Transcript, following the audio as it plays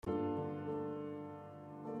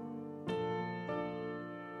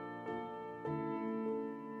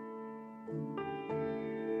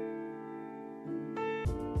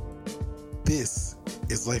This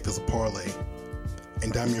is Life is a Parlay,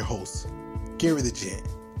 and I'm your host, Gary the Gent.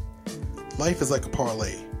 Life is like a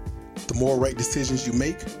parlay. The more right decisions you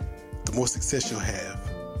make, the more success you'll have.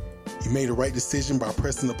 You made a right decision by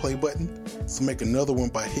pressing the play button, so make another one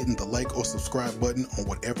by hitting the like or subscribe button on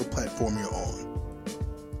whatever platform you're on.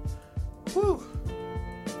 Whew.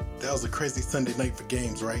 That was a crazy Sunday night for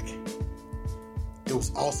games, right? It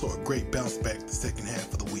was also a great bounce back the second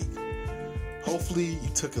half of the week. Hopefully you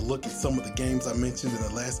took a look at some of the games I mentioned in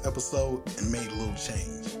the last episode and made a little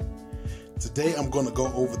change. Today I'm going to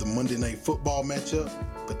go over the Monday Night Football matchup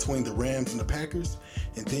between the Rams and the Packers,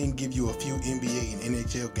 and then give you a few NBA and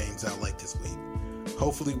NHL games I like this week.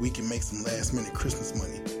 Hopefully we can make some last minute Christmas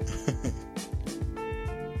money.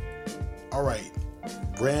 Alright,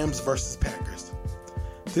 Rams versus Packers.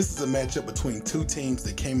 This is a matchup between two teams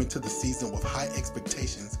that came into the season with high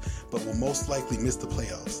expectations but will most likely miss the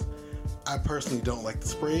playoffs. I personally don't like the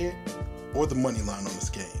spread or the money line on this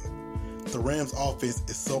game. The Rams offense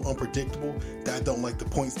is so unpredictable that I don't like the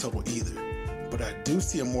points total either, but I do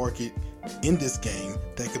see a market in this game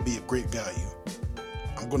that could be of great value.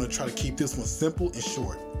 I'm going to try to keep this one simple and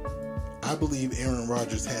short. I believe Aaron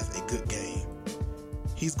Rodgers has a good game.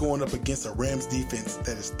 He's going up against a Rams defense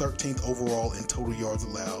that is 13th overall in total yards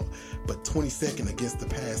allowed, but 22nd against the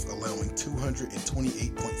pass, allowing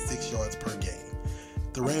 228.6 yards per game.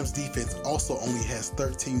 The Rams defense also only has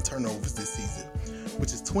 13 turnovers this season,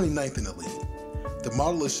 which is 29th in the league. The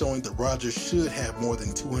model is showing that Rodgers should have more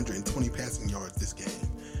than 220 passing yards this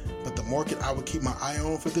game, but the market I would keep my eye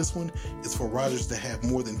on for this one is for Rodgers to have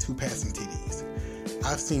more than 2 passing TDs.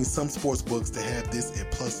 I've seen some sports books that have this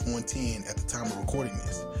at plus 110 at the time of recording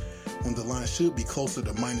this, when the line should be closer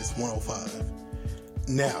to minus 105.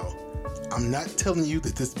 Now, I'm not telling you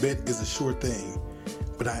that this bet is a sure thing,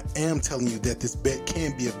 but I am telling you that this bet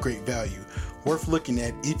can be of great value, worth looking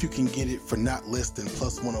at if you can get it for not less than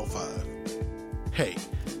plus 105. Hey,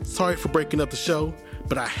 sorry for breaking up the show,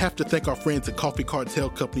 but I have to thank our friends at Coffee Cartel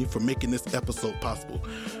Company for making this episode possible.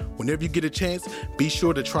 Whenever you get a chance, be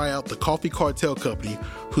sure to try out the Coffee Cartel Company,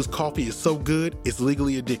 whose coffee is so good it's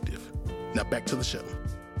legally addictive. Now back to the show.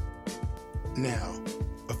 Now,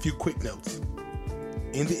 a few quick notes.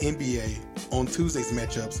 In the NBA, on Tuesday's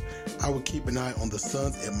matchups, I would keep an eye on the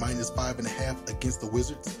Suns at minus 5.5 against the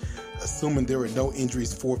Wizards, assuming there are no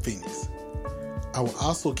injuries for Phoenix. I will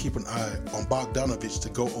also keep an eye on Bogdanovich to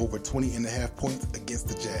go over 20.5 points against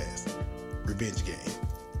the Jazz. Revenge game.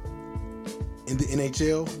 In the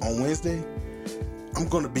NHL, on Wednesday, I'm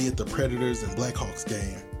going to be at the Predators and Blackhawks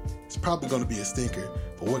game. It's probably going to be a stinker,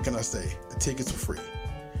 but what can I say? The tickets were free.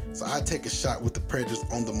 So I take a shot with the Predators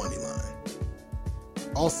on the money line.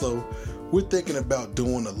 Also, we're thinking about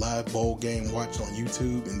doing a live bowl game watch on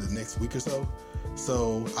YouTube in the next week or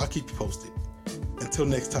so I'll keep you posted. Until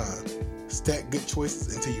next time, stack good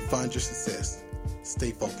choices until you find your success.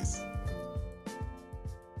 Stay focused.